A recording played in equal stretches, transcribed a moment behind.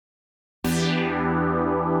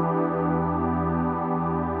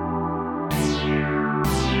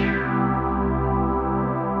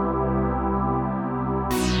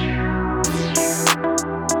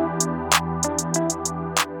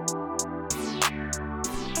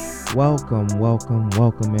Welcome,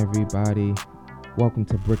 everybody. Welcome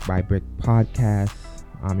to Brick by Brick Podcast.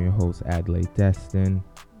 I'm your host, Adlai Destin.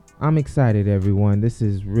 I'm excited, everyone. This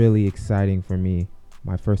is really exciting for me.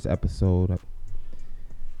 My first episode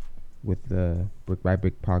with the Brick by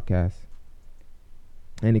Brick Podcast.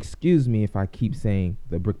 And excuse me if I keep saying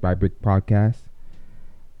the Brick by Brick Podcast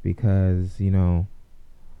because, I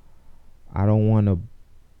don't want to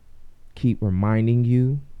keep reminding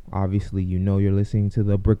you. Obviously, you're listening to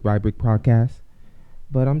the Brick by Brick Podcast.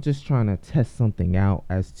 But I'm just trying to test something out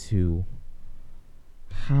as to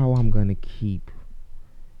how I'm going to keep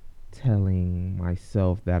telling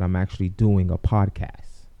myself that I'm actually doing a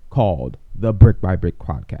podcast called the Brick by Brick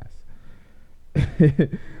Podcast.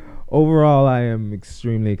 Overall, I am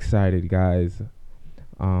extremely excited, guys.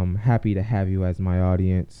 Happy to have you as my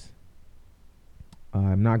audience.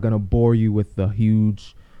 I'm not going to bore you with the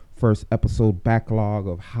huge first episode backlog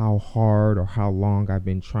of how hard or how long I've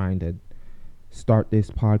been trying to start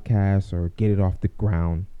this podcast or get it off the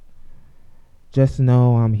ground. Just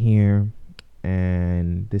know I'm here,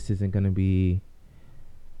 and this isn't going to be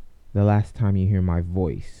the last time you hear my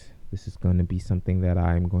voice. This is going to be something that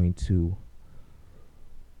I'm going to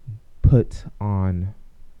put on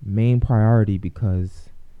main priority because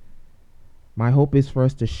my hope is for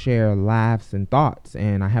us to share laughs and thoughts,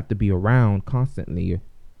 and I have to be around constantly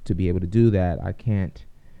to be able to do that. I can't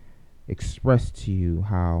express to you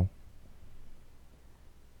how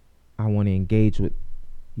I want to engage with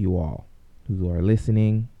you all who are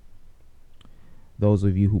listening, those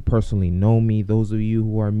of you who personally know me, those of you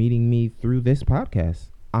who are meeting me through this podcast.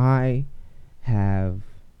 I have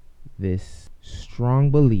this strong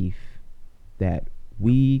belief that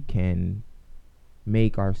we can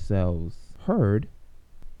make ourselves heard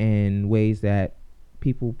in ways that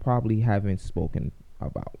people probably haven't spoken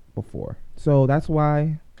about before. So that's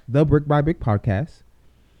why the Brick by Brick Podcast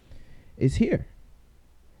is here.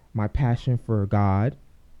 My passion for God,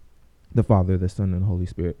 the Father, the Son, and the Holy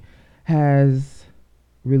Spirit has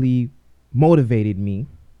really motivated me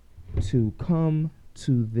to come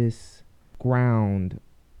to this ground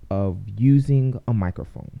of using a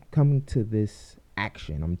microphone, coming to this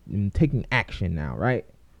action. I'm taking action now, right?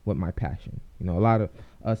 With my passion. A lot of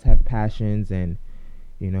us have passions, and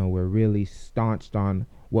we're really staunched on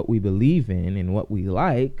what we believe in and what we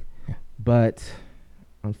like, but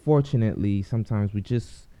unfortunately, sometimes we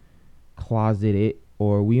just closet it,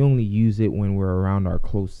 or we only use it when we're around our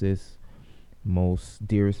closest, most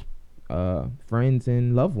dearest friends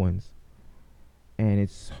and loved ones. And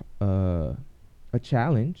it's a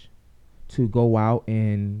challenge to go out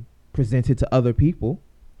and present it to other people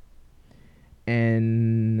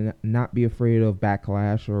and not be afraid of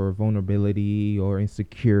backlash or vulnerability or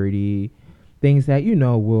insecurity, things that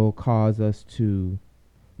will cause us to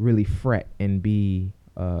really fret and be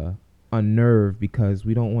unnerved because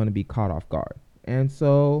we don't want to be caught off guard. And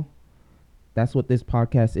so that's what this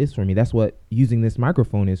podcast is for me. That's what using this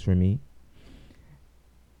microphone is for me.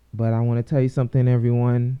 But I want to tell you something,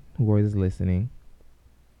 everyone who is listening.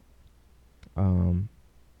 You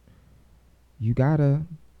gotta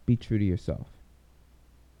be true to yourself.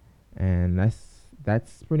 And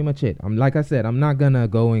that's pretty much it. Like I said, I'm not gonna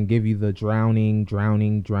go and give you the drowning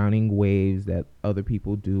waves that other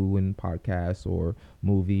people do in podcasts or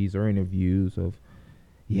movies or interviews of,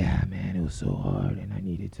 yeah, man, it was so hard and I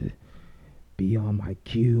needed to be on my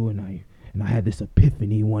cue and I had this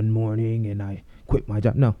epiphany one morning and I quit my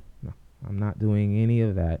job. No, I'm not doing any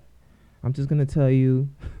of that. I'm just gonna tell you,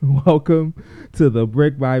 welcome to the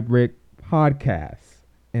Brick by Brick Podcast.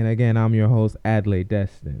 And again, I'm your host, Adlai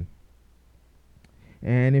Destin.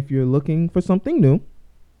 And if you're looking for something new,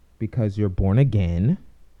 because you're born again,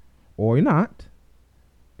 or you're not,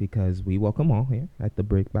 because we welcome all here at the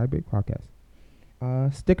Brick by Brick Podcast,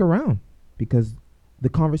 stick around, because the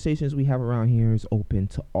conversations we have around here is open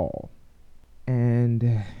to all.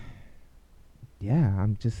 And yeah,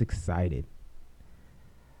 I'm just excited.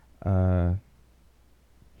 Let's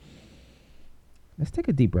take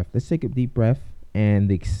a deep breath. And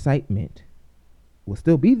the excitement will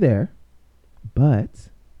still be there, but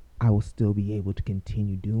I will still be able to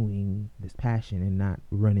continue doing this passion and not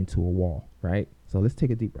run into a wall, right? So let's take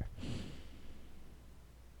a deep breath.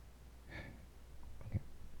 Okay.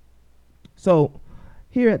 So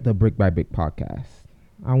here at the Brick by Brick Podcast,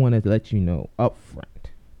 I want to let you know up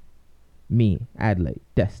front, me, Adlai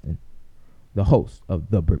Destin, the host of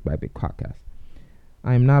the Brick by Brick Podcast.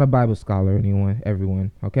 I am not a Bible scholar,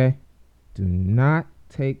 everyone, okay? Do not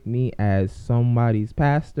take me as somebody's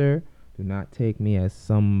pastor. Do not take me as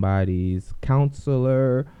somebody's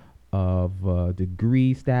counselor of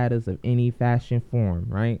degree status of any fashion form,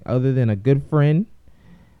 right? Other than a good friend,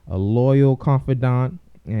 a loyal confidant,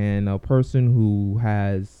 and a person who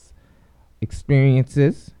has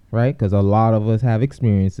experiences, right? Because a lot of us have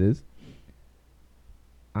experiences.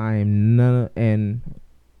 I am none, and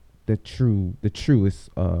the truest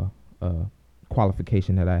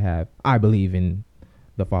qualification that I have. I believe in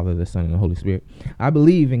the Father, the Son, and the Holy Spirit. I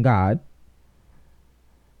believe in God.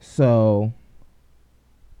 So,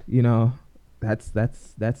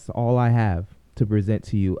 that's all I have to present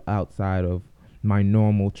to you outside of my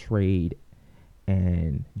normal trade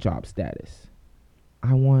and job status.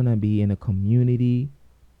 I want to be in a community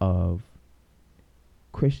of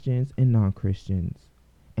Christians and non-Christians,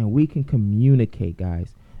 and we can communicate,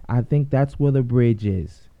 guys. I think that's where the bridge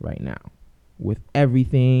is right now with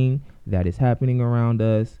everything that is happening around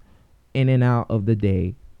us in and out of the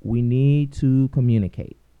day. We need to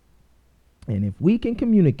communicate. And if we can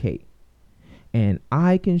communicate, and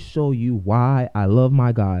I can show you why I love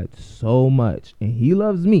my God so much, and he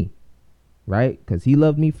loves me, right? Because he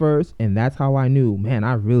loved me first, and that's how I knew, man,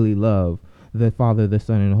 I really love the Father, the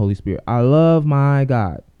Son, and the Holy Spirit. I love my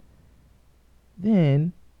God.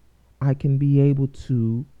 Then I can be able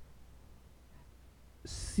to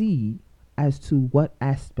see as to what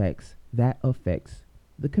aspects that affects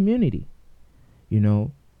the community,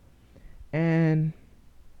 and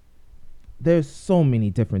there's so many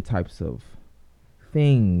different types of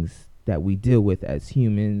things that we deal with as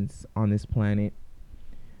humans on this planet.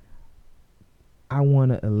 I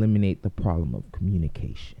want to eliminate the problem of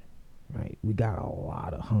communication, right? We got a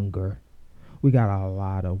lot of hunger. We got a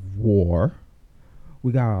lot of war.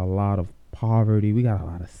 We got a lot of poverty. We got a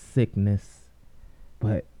lot of sickness.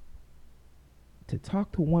 But to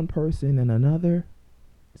talk to one person and another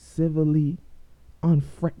civilly,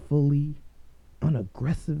 unfretfully,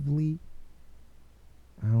 unaggressively,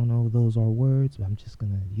 I don't know if those are words, but I'm just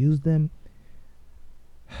going to use them.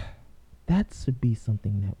 That should be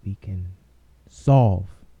something that we can solve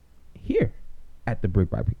here at the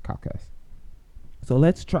Brick by Brick podcast. So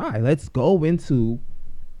let's try. Let's go into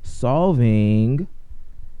solving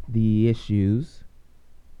the issues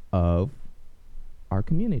of our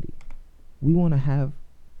community. We want to have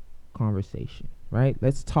conversation, right?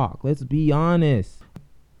 Let's talk. Let's be honest.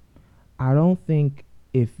 I don't think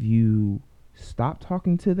if you stop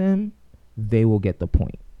talking to them, they will get the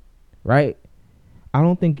point, right? I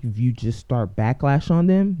don't think if you just start backlash on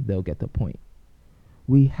them, they'll get the point.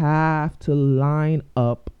 We have to line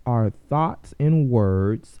up our thoughts and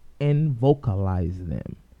words and vocalize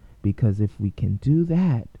them, because if we can do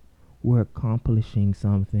that, we're accomplishing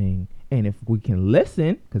something. And if we can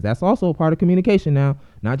listen, because that's also a part of communication now,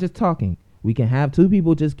 not just talking. We can have two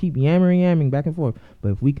people just keep yammering back and forth.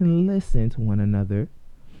 But if we can listen to one another,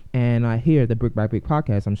 and I hear the Brick by Brick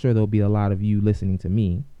podcast, I'm sure there'll be a lot of you listening to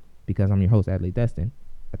me, because I'm your host, Adley Destin,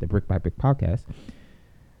 at the Brick by Brick podcast.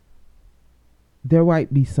 There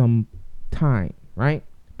might be some time, right?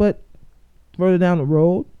 But further down the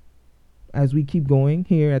road, as we keep going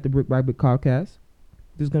here at the Brick by Brick podcast,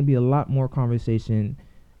 there's going to be a lot more conversation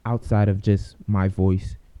outside of just my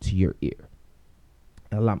voice to your ear.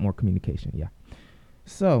 A lot more communication, yeah.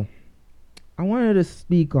 So, I wanted to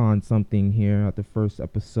speak on something here at the first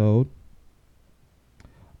episode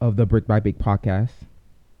of the Brick by Brick podcast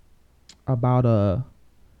about a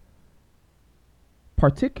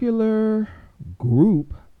particular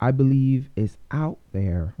group I believe is out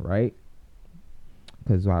there, right?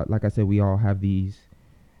 Because like I said, we all have these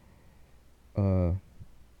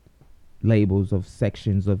labels of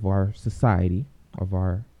sections of our society, of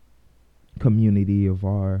our community, of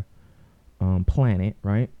our planet,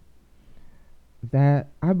 right? That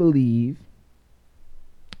I believe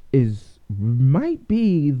might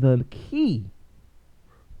be the key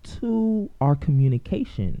to our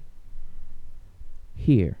communication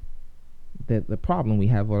here. That the problem we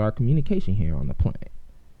have with our communication here on the planet.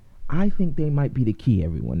 I think they might be the key,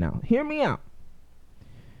 everyone. Now, hear me out.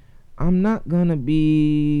 I'm not gonna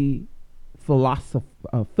be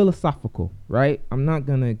philosophical, right? I'm not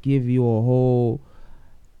gonna give you a whole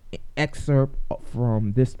excerpt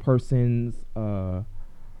from this person's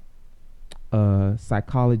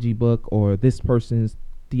psychology book, or this person's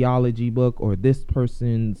theology book, or this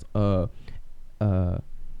person's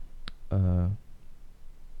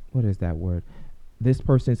what is that word? This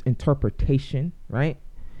person's interpretation, right?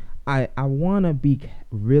 I want to be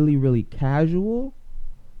really, really casual,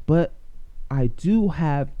 but I do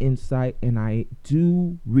have insight and I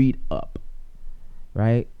do read up,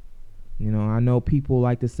 right? I know people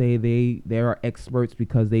like to say they are experts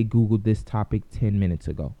because they Googled this topic 10 minutes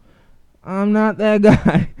ago. I'm not that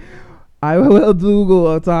guy. I will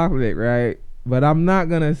Google a topic, right? But I'm not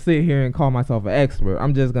going to sit here and call myself an expert.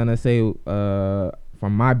 I'm just going to say,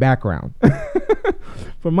 from my background,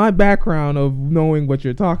 from my background of knowing what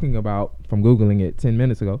you're talking about from Googling it 10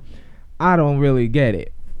 minutes ago, I don't really get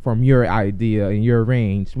it from your idea and your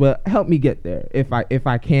range. Well, help me get there if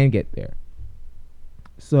I can get there.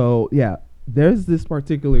 So yeah, there's this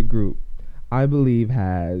particular group I believe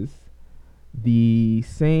has the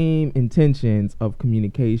same intentions of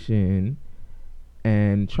communication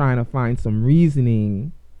and trying to find some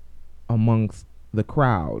reasoning amongst the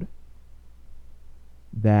crowd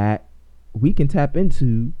that we can tap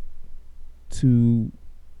into to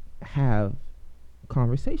have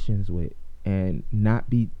conversations with and not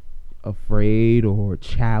be afraid or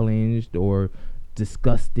challenged or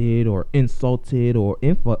disgusted or insulted or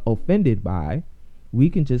offended by. We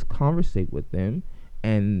can just conversate with them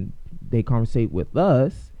and they conversate with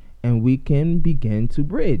us and we can begin to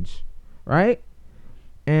bridge, right?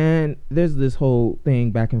 And there's this whole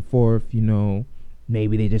thing back and forth,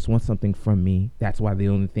 maybe they just want something from me. That's why the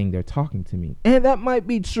only thing they're talking to me. And that might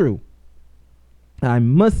be true. I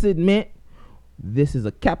must admit, this is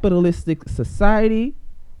a capitalistic society.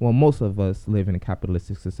 Well, most of us live in a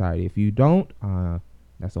capitalistic society. If you don't,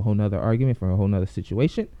 that's a whole nother argument for a whole nother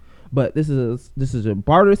situation. But this is a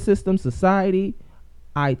barter system society.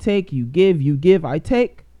 I take, you give, I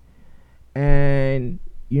take. And,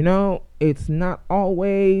 it's not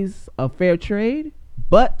always a fair trade,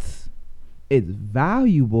 but it's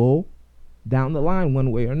valuable down the line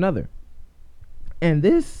one way or another. And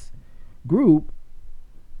this group,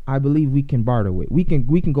 I believe we can barter with. We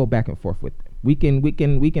can go back and forth with them. We can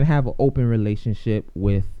have an open relationship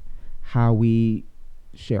with how we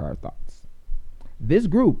share our thoughts. This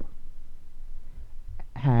group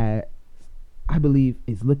I believe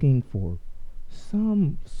is looking for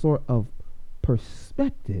some sort of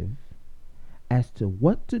perspective as to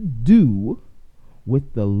what to do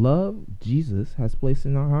with the love Jesus has placed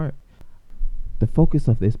in our heart. The focus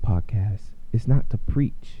of this podcast is not to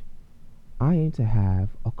preach. I aim to have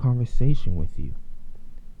a conversation with you.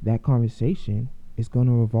 That conversation is going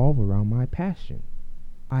to revolve around my passion.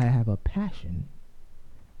 I have a passion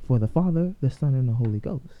for the Father, the Son, and the Holy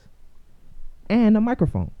Ghost. And a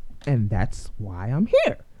microphone. And that's why I'm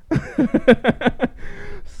here.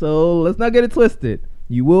 So let's not get it twisted.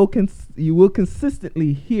 You will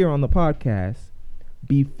consistently hear on the podcast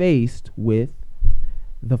be faced with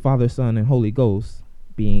the Father, Son, and Holy Ghost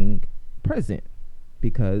being present,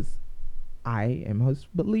 because I am a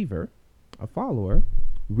believer, a follower,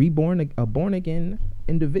 a born again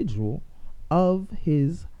individual of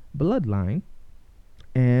his bloodline,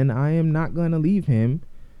 and I am not going to leave him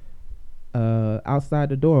outside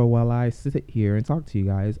the door while I sit here and talk to you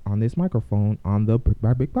guys on this microphone on the Brick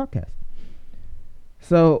by Brick podcast.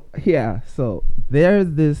 So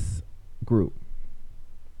there's this group,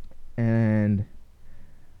 and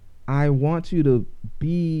I want you to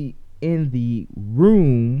be in the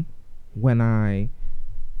room when I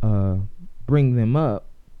bring them up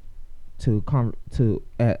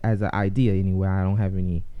as an idea. Anyway, I don't have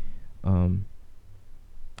any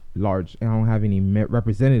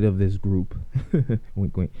representative of this group.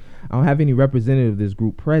 Wink, wink. I don't have any representative of this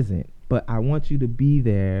group present, but I want you to be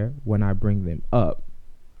there when I bring them up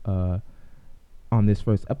on this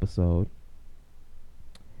first episode,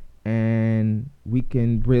 and we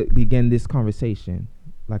can begin this conversation,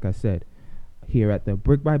 like I said, here at the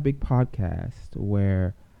Brick by Brick podcast,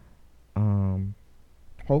 where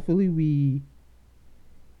hopefully we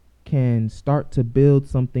can start to build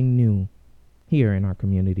something new here in our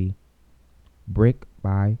community, brick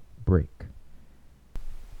by brick.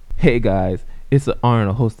 Hey guys, it's an honor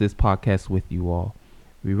to host this podcast with you all.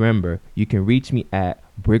 Remember, you can reach me at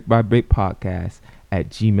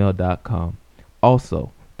brickbybrickpodcast@gmail.com.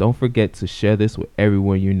 Also, don't forget to share this with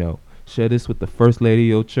everyone you know. Share this with the first lady of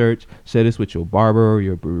your church. Share this with your barber or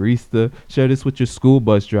your barista. Share this with your school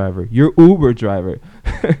bus driver, your Uber driver.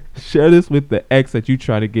 Share this with the ex that you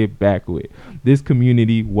try to get back with. This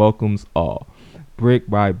community welcomes all. Brick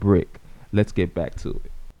by brick. Let's get back to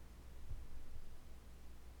it.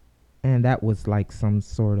 And that was like some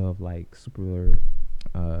sort of like super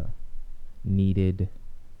needed,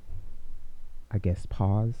 I guess,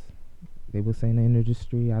 pause. They would say in the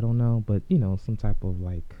industry, I don't know, but some type of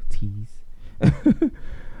like tease.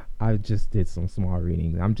 I just did some small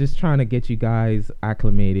reading. I'm just trying to get you guys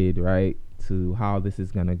acclimated, right, to how this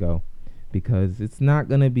is gonna go, because it's not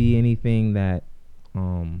gonna be anything that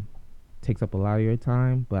takes up a lot of your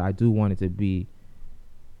time, but I do want it to be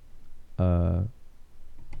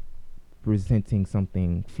presenting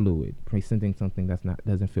something fluid, presenting something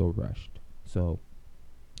doesn't feel rushed. So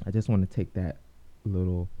I just want to take that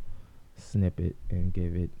little snippet and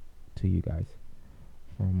give it to you guys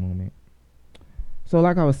for a moment. So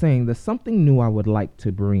like I was saying, there's something new I would like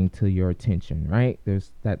to bring to your attention, right?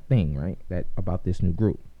 There's that thing, right? That about this new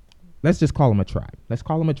group. Let's just call them a tribe. Let's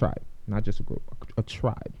call them a tribe, not just a group, a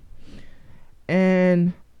tribe.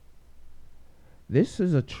 And this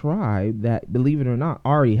is a tribe that, believe it or not,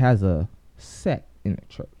 already has a sect in the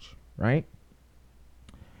church, right?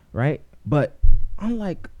 Right? But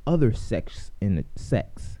unlike other sects in the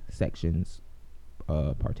sections,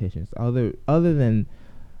 partitions, other than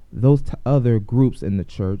those other groups in the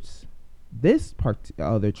church, this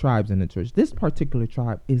other tribes in the church, this particular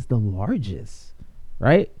tribe is the largest,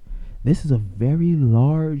 right? This is a very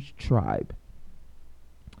large tribe.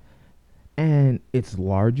 And it's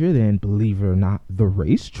larger than, believe it or not, the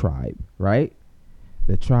race tribe, right?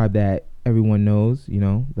 The tribe that everyone knows,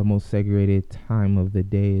 the most segregated time of the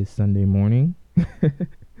day is Sunday morning.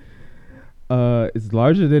 It's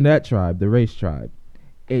larger than that tribe, the race tribe.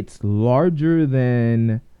 It's larger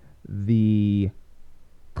than the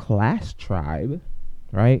class tribe,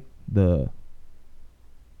 right? The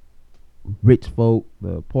rich folk,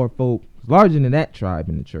 the poor folk. It's larger than that tribe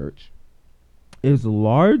in the church. It's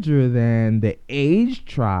larger than the age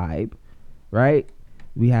tribe, right?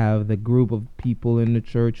 We have the group of people in the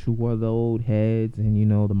church who are the old heads,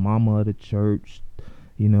 and the mama of the church.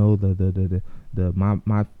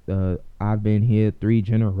 I've been here 3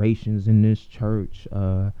 generations in this church.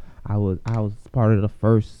 I was part of the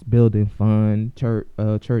first building fund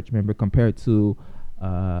church member, compared to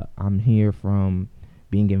I'm here from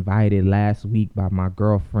being invited last week by my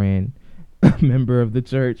girlfriend, a member of the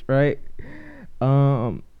church, right?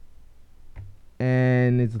 And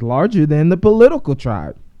it's larger than the political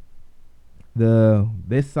tribe.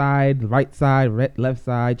 This side, right side, left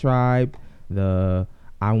side tribe. I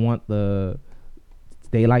want the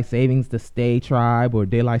daylight savings to stay tribe, or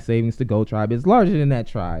daylight savings to go tribe, is larger than that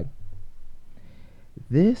tribe.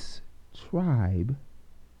 This tribe,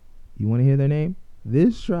 you want to hear their name?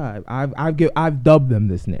 This tribe, I've dubbed them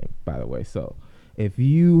this name, by the way. So if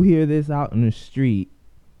you hear this out in the street,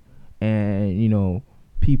 and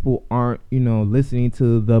people aren't listening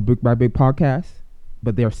to the Brick by Brick podcast,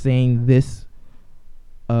 but they're saying this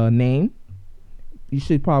name, you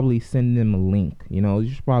should probably send them a link. You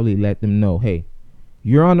should probably let them know, hey,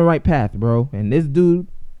 you're on the right path, bro. And this dude,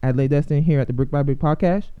 Adelaide Destin, here at the Brick by Brick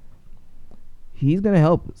podcast, he's gonna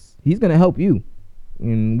help us. He's gonna help you,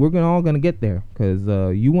 and we're all gonna get there, because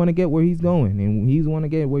you want to get where he's going, and he's want to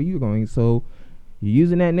get where you're going. So you're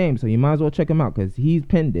using that name, so you might as well check him out, because he's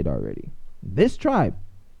penned it already. This tribe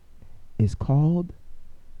is called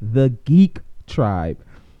the Geek Tribe.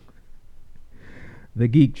 The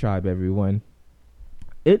Geek Tribe, everyone.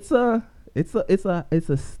 It's a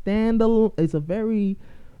standalone. It's a very,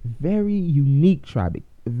 very unique tribe.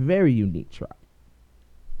 Very unique tribe.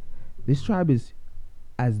 This tribe is,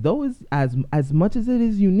 as much as it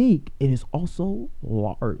is unique, it is also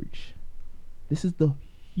large. This is the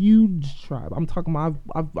huge tribe. I'm talking about,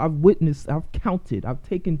 I've witnessed, I've counted, I've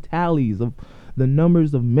taken tallies of the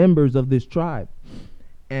numbers of members of this tribe,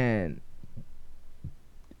 and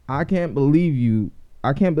I can't believe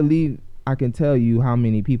I can tell you how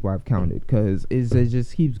many people I've counted, because it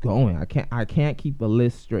just keeps going. I can't keep a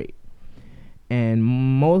list straight, and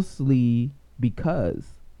mostly because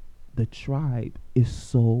the tribe is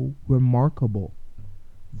so remarkable.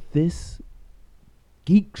 This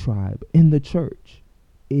geek tribe in the church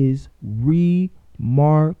is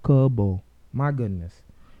remarkable. My goodness,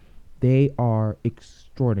 they are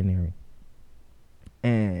extraordinary,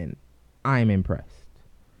 and I am impressed.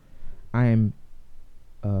 I am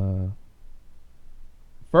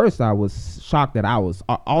first I was shocked that I was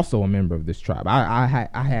also a member of this tribe. I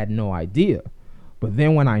had no idea, but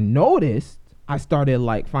then when I noticed, I started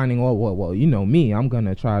like finding, well, me, I'm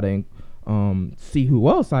gonna try to see who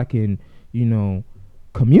else I can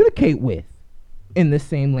communicate with in the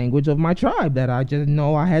same language of my tribe that I just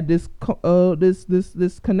know I had this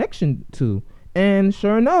connection to. And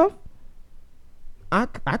sure enough, I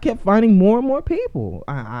kept finding more and more people.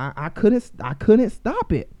 I couldn't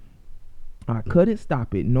stop it. I couldn't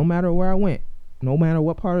stop it, no matter where I went, no matter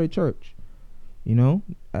what part of the church.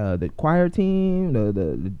 The choir team,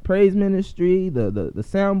 the praise ministry, the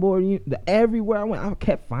soundboard, everywhere I went, I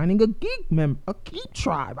kept finding a geek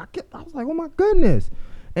tribe. I was like, oh my goodness.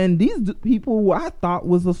 And these people who I thought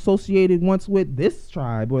was associated once with this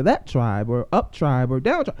tribe or that tribe or up tribe or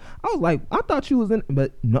down tribe, I was like, I thought you was in,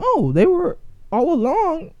 but no, they were all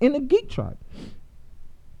along in the geek tribe.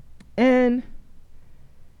 And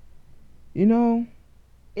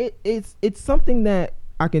it's something that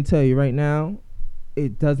I can tell you right now,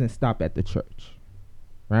 it doesn't stop at the church,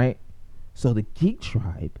 right? So the geek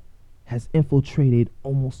tribe has infiltrated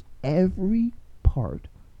almost every part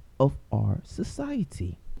of our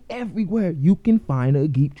society. Everywhere you can find a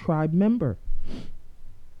Geek Tribe member.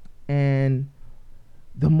 And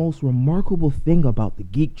the most remarkable thing about the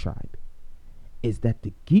Geek Tribe is that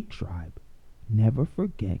the Geek Tribe never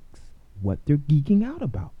forgets what they're geeking out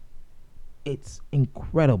about. It's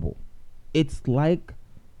incredible. It's like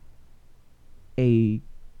a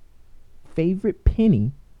favorite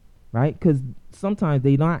penny, right? Because sometimes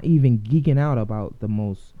they're not even geeking out about the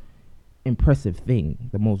most impressive thing,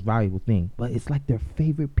 the most valuable thing, but it's like their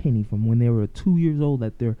favorite penny from when they were 2 years old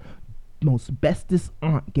that their most bestest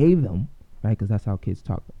aunt gave them, right? Because that's how kids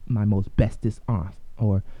talk. My most bestest aunt,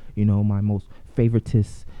 or my most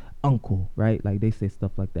favoritist uncle, right? Like they say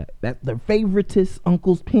stuff like that. That their favoritist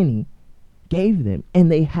uncle's penny gave them,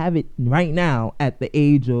 and they have it right now at the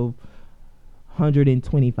age of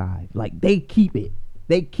 125. Like they keep it.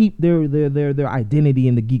 They keep their identity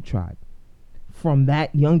in the Geek Tribe from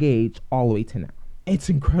that young age all the way to now. It's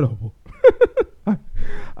incredible.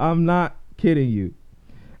 I'm not kidding you.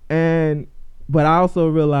 But I also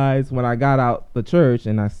realized when I got out the church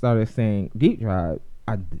and I started saying Geek Tribe,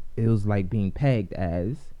 it was like being pegged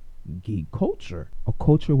as geek culture. A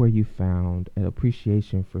culture where you found an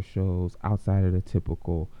appreciation for shows outside of the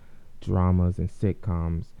typical dramas and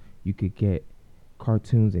sitcoms. You could get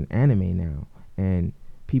cartoons and anime now, and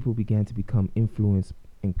people began to become influenced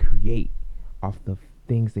and create off the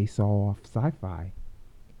things they saw off sci-fi.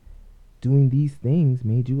 Doing these things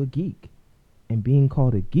made you a geek, and being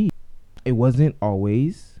called a geek, it wasn't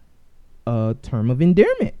always a term of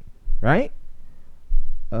endearment, right?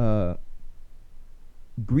 The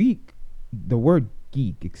word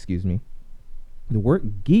geek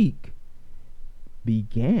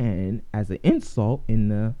began as an insult in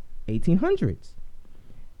the 1800s,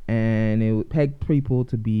 and it would peg people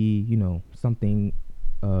to be, something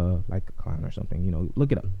like a clown or something.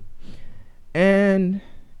 Look it up. And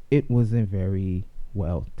it wasn't very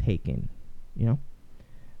well taken,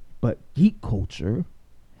 But geek culture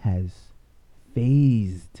has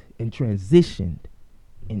phased and transitioned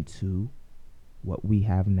into what we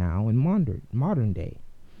have now in modern day.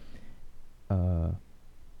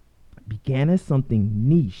 Began as something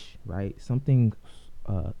niche, right? Something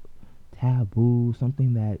taboo,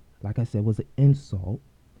 something that, like I said, was an insult.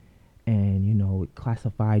 And, it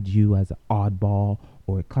classified you as an oddball,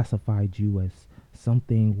 or it classified you as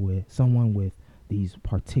someone with these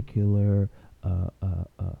particular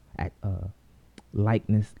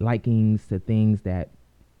likings to things that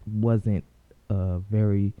wasn't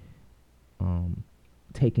very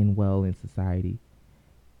taken well in society.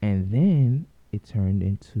 And then it turned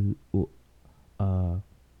into a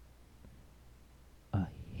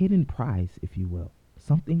hidden prize, if you will,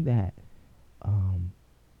 something that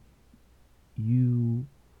you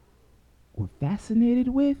were fascinated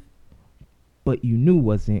with, but you knew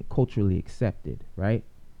wasn't culturally accepted, right?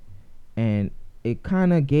 And it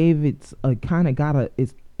kind of gave its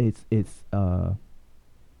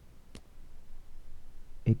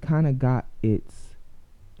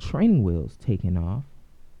training wheels taken off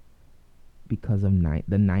because of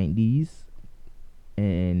the 90s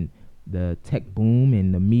and the tech boom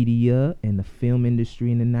and the media and the film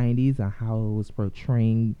industry in the 90s, and how it was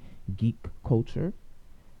portraying geek culture.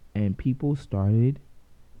 And people started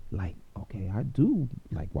like, okay, I do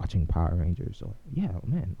like watching Power Rangers, or oh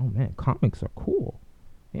man, comics are cool.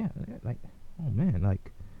 Yeah, like, oh man,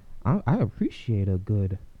 like I appreciate a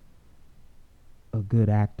good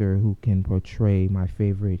actor who can portray my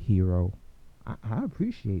favorite hero. I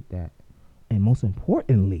appreciate that. And most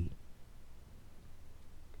importantly,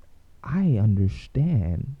 I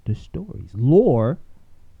understand the stories. Lore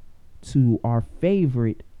to our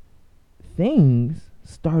favorite things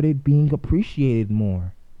started being appreciated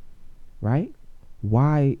more, right?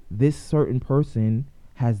 Why this certain person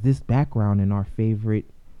has this background in our favorite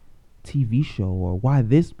TV show, or why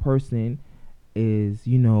this person is,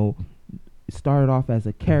 started off as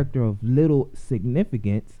a character of little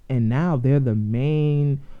significance, and now they're the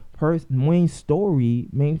main focus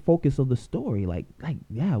of the story. Like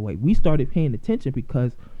we started paying attention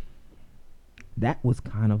because that was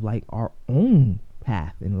kind of like our own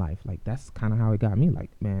path in life. Like that's kind of how it got me.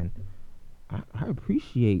 Like, man, I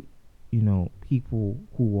appreciate, people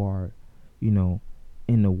who are, in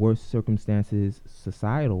the worst circumstances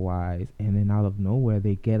societal wise, and then out of nowhere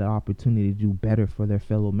they get an opportunity to do better for their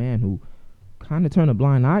fellow man who kind of turn a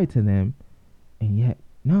blind eye to them, and yet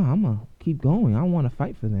no, I'm gonna keep going. I want to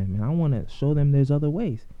fight for them, and I want to show them there's other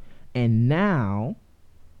ways. And now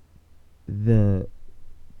the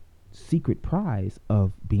secret prize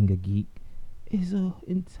of being a geek is an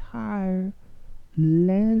entire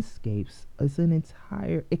landscapes. It's an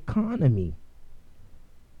entire economy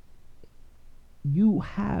you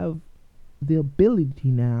have the ability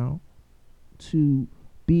now to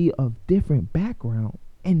be of different background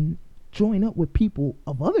and join up with people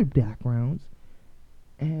of other backgrounds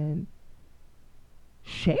and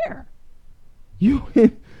share. You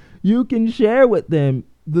you can share with them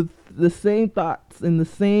the same thoughts and the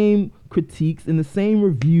same critiques and the same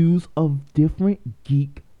reviews of different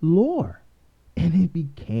geek lore. And it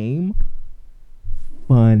became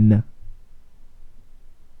fun.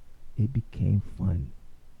 It became fun.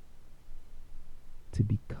 To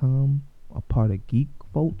become a part of geek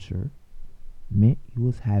culture meant you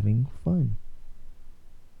was having fun.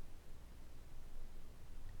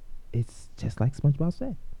 It's just like SpongeBob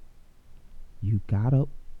said. You got a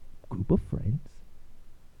group of friends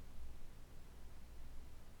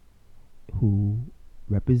who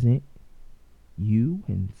represent you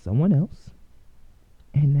and someone else.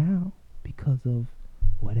 And now, because of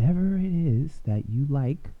whatever it is that you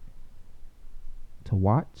like to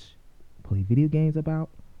watch, play video games about,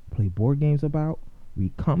 play board games about,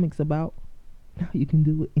 read comics about, now you can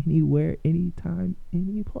do it anywhere, anytime,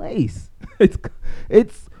 any place.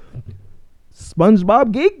 It's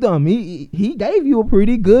SpongeBob Geekdom. He gave you a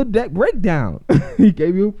pretty good breakdown. He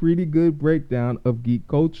gave you a pretty good breakdown of geek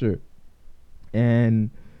culture. And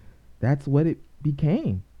that's what it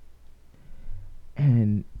became.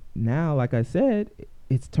 And now, like I said,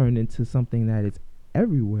 it's turned into something that is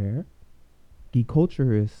everywhere. Geek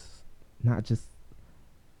culture is not just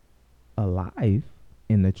alive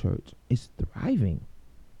in the church, it's thriving.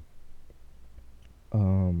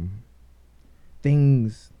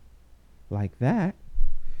 Things like that,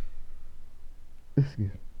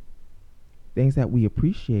 things that we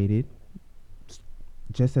appreciated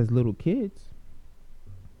just as little kids,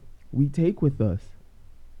 we take with us,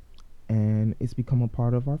 and it's become a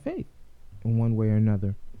part of our faith in one way or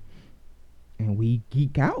another. And we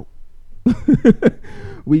geek out.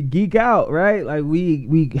 We geek out, right? Like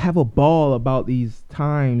we have a ball about these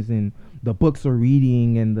times and the books we're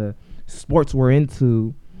reading and the sports we're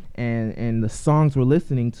into and the songs we're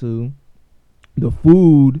listening to, the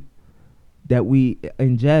food that we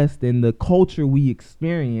ingest and the culture we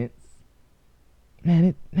experience.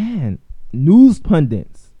 Man, news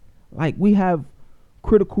pundits. Like, we have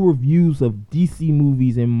critical reviews of DC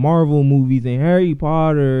movies and Marvel movies and Harry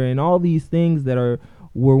Potter and all these things that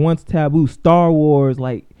were once taboo. Star Wars,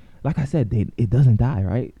 like I said, it doesn't die,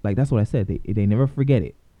 right? Like, that's what I said. They never forget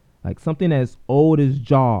it. Like, something as old as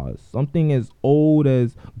Jaws, something as old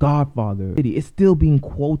as Godfather, it's still being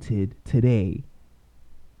quoted today,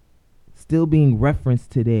 still being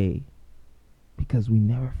referenced today, because we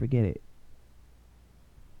never forget it.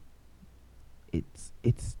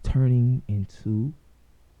 It's turning into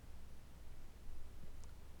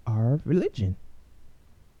our religion.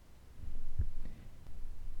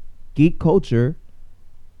 Geek culture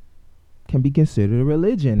can be considered a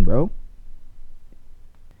religion, bro.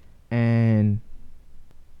 And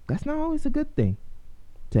that's not always a good thing.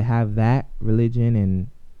 To have that religion and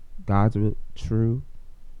God's true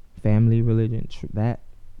family religion, that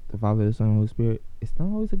the Father, the Son, and the Holy Spirit, it's not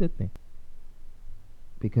always a good thing.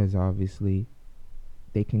 Because obviously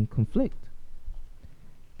they can conflict.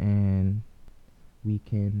 And we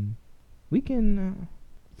can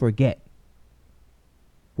forget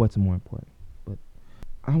what's more important. But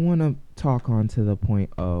I want to talk on to the point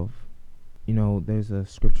of, there's a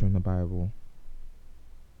scripture in the Bible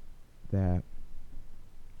that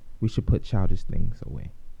we should put childish things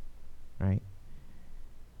away, right?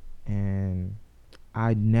 And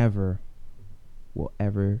I never will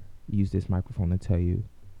ever use this microphone to tell you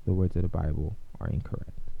the words of the Bible are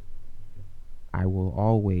incorrect. I will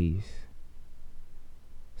always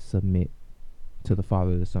submit to the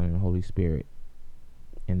Father, the Son, and the Holy Spirit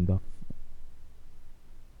and the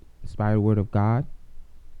inspired word of God.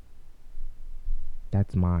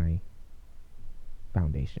 That's my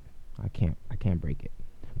foundation. I can't break it.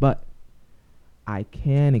 But I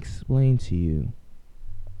can explain to you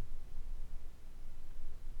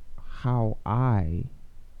how I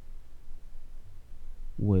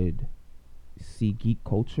would see geek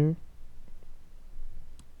culture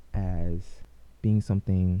as being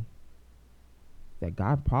something that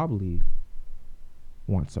God probably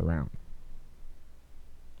wants around.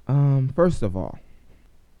 First of all,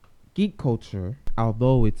 geek culture,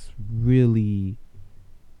 although it's really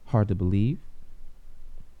hard to believe,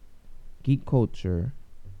 geek culture,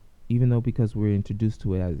 even though because we're introduced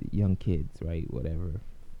to it as young kids, right? Whatever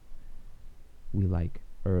we like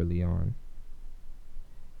early on,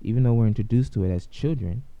 even though we're introduced to it as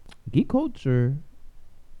children, geek culture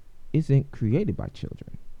isn't created by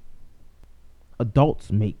children.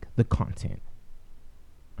 Adults make the content,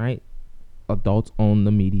 right? Adults own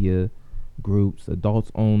the media groups.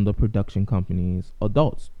 Adults own the production companies.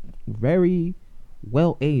 Adults, very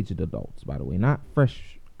well-aged adults, by the way, not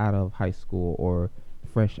fresh out of high school or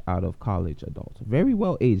fresh out of college adults. Very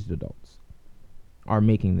well-aged adults are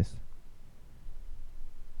making this,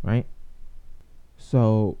 right?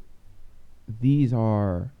 So these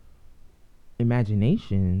are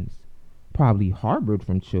imaginations probably harbored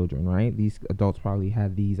from children, right? These adults probably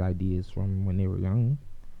had these ideas from when they were young,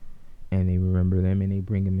 and they remember them and they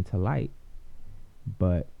bring them into light.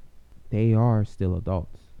 But they are still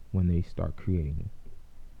adults when they start creating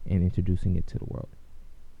and introducing it to the world.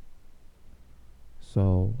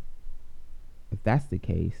 So if that's the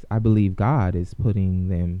case, I believe God is putting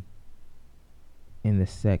them in the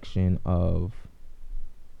section of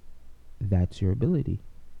that's your ability,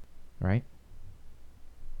 right?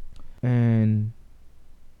 And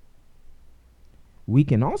we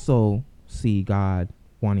can also see God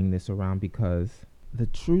wanting this around because the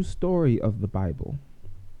true story of the Bible,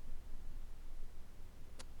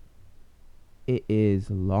 it is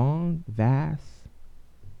long, vast.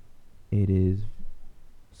 It is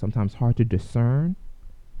sometimes hard to discern.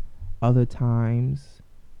 Other times,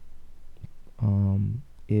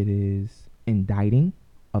 it is indicting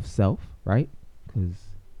of self, right? Because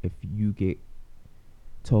if you get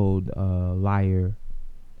told a liar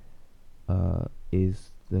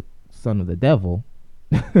is the son of the devil,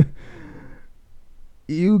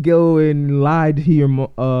 you go and lie to your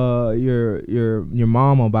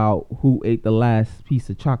mom about who ate the last piece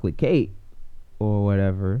of chocolate cake or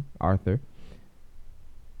whatever, Arthur.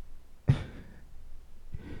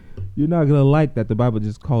 You're not gonna like that the Bible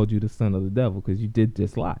just called you the son of the devil because you did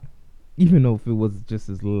just lie, even though if it was just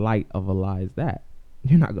as light of a lie as that,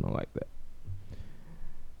 you're not gonna like that.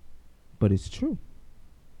 But it's true.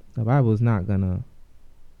 The Bible is not gonna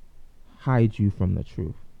hide you from the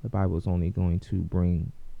truth. The Bible is only going to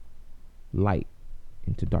bring light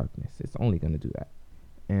into darkness. It's only going to do that.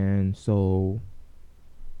 And so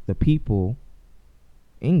the people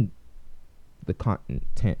in the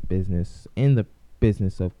content business, in the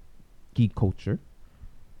business of geek culture,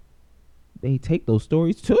 they take those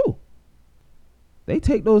stories too. They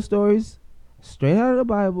take those stories straight out of the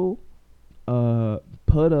Bible,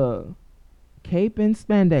 put a cape and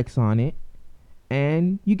spandex on it,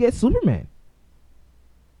 and you get Superman.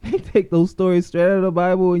 They take those stories straight out of the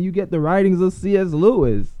Bible and you get the writings of C.S.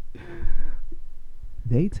 Lewis.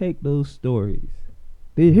 They take those stories.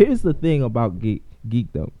 Here's the thing about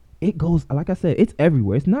geekdom. It goes, like I said, it's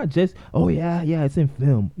everywhere. It's not just, oh yeah, it's in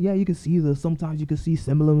film. Yeah, you can see sometimes you can see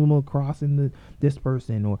symbolism across in this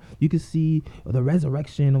person, or you can see the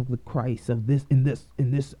resurrection of the Christ of this in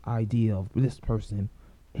this idea of this person.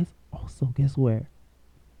 It's also, guess where?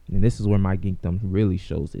 And this is where my geekdom really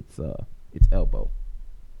shows its elbow.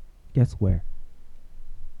 Guess where?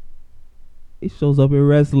 It shows up in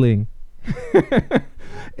wrestling.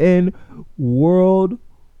 In world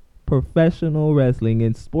professional wrestling,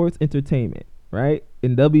 in sports entertainment, right?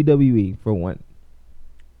 In WWE, for one.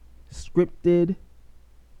 Scripted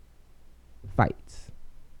fights.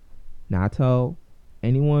 Now I tell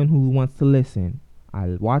anyone who wants to listen,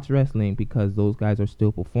 I watch wrestling because those guys are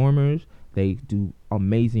still performers. They do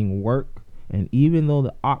amazing work. And even though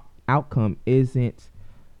the outcome isn't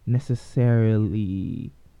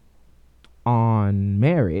necessarily on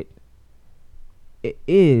merit, it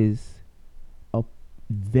is a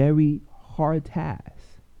very hard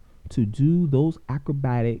task to do those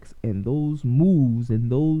acrobatics and those moves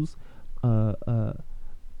and those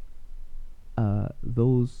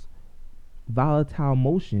volatile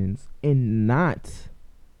motions and not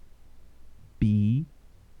be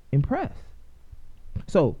impressed.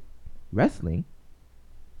 So wrestling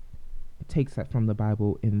takes that from the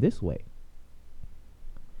Bible in this way.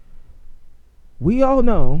 We all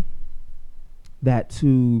know that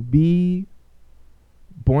to be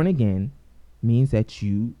born again means that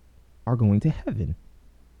you are going to heaven.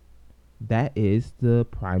 That is the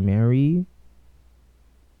primary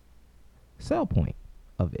sell point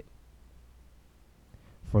of it.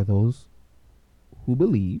 For those who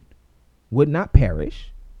believed would not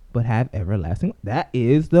perish, but have everlasting. That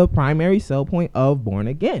is the primary sell point of born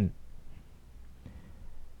again.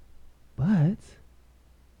 But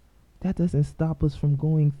that doesn't stop us from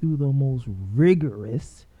going through the most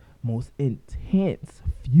rigorous, most intense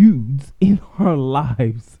feuds in our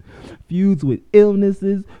lives. Feuds with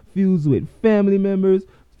illnesses, feuds with family members,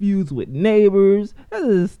 feuds with neighbors. That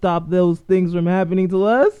doesn't stop those things from happening to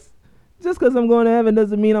us. Just because I'm going to heaven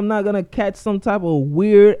doesn't mean I'm not going to catch some type of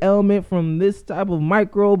weird element from this type of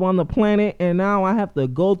microbe on the planet. And now I have to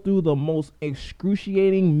go through the most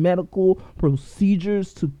excruciating medical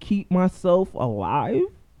procedures to keep myself alive.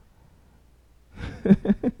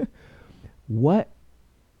 What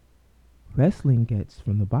wrestling gets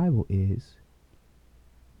from the Bible is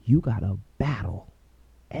you got to battle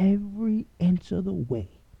every inch of the way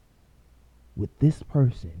with this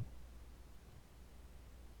person.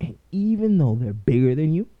 And even though they're bigger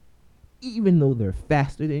than you, even though they're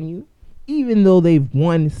faster than you, even though they've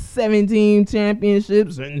won 17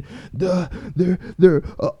 championships and they're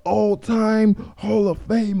all-time Hall of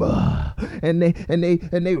Famer,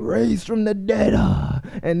 and they raised from the dead,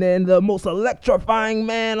 and then the most electrifying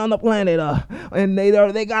man on the planet, and they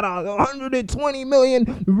got 120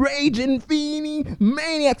 million raging fiending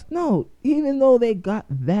maniacs. No, even though they got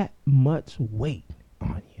that much weight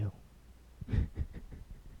on you,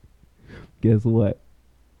 guess what?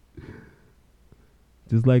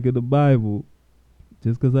 Just like in the Bible,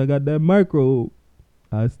 just because I got that microbe,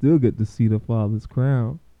 I still get to see the Father's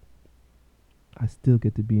crown. I still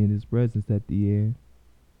get to be in his presence at the end.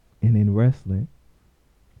 And in wrestling,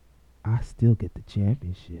 I still get the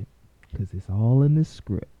championship because it's all in the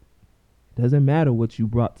script. Doesn't matter what you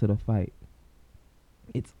brought to the fight.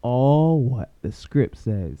 It's all what the script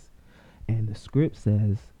says. And the script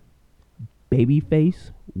says,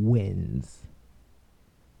 babyface wins.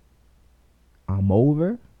 I'm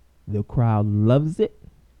over, the crowd loves it,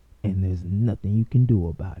 and there's nothing you can do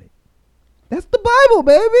about it. That's the Bible,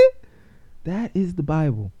 baby. That is the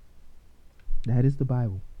Bible. That is the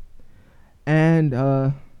Bible. And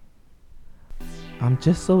I'm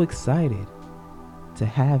just so excited to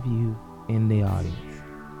have you in the audience.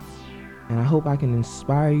 And I hope I can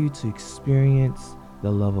inspire you to experience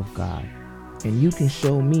the love of God. And you can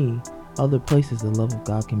show me other places the love of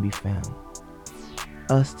God can be found.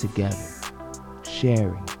 Us together.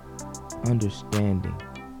 Sharing, understanding,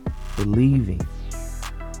 believing,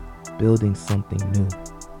 building something new,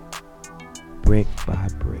 brick by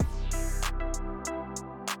brick.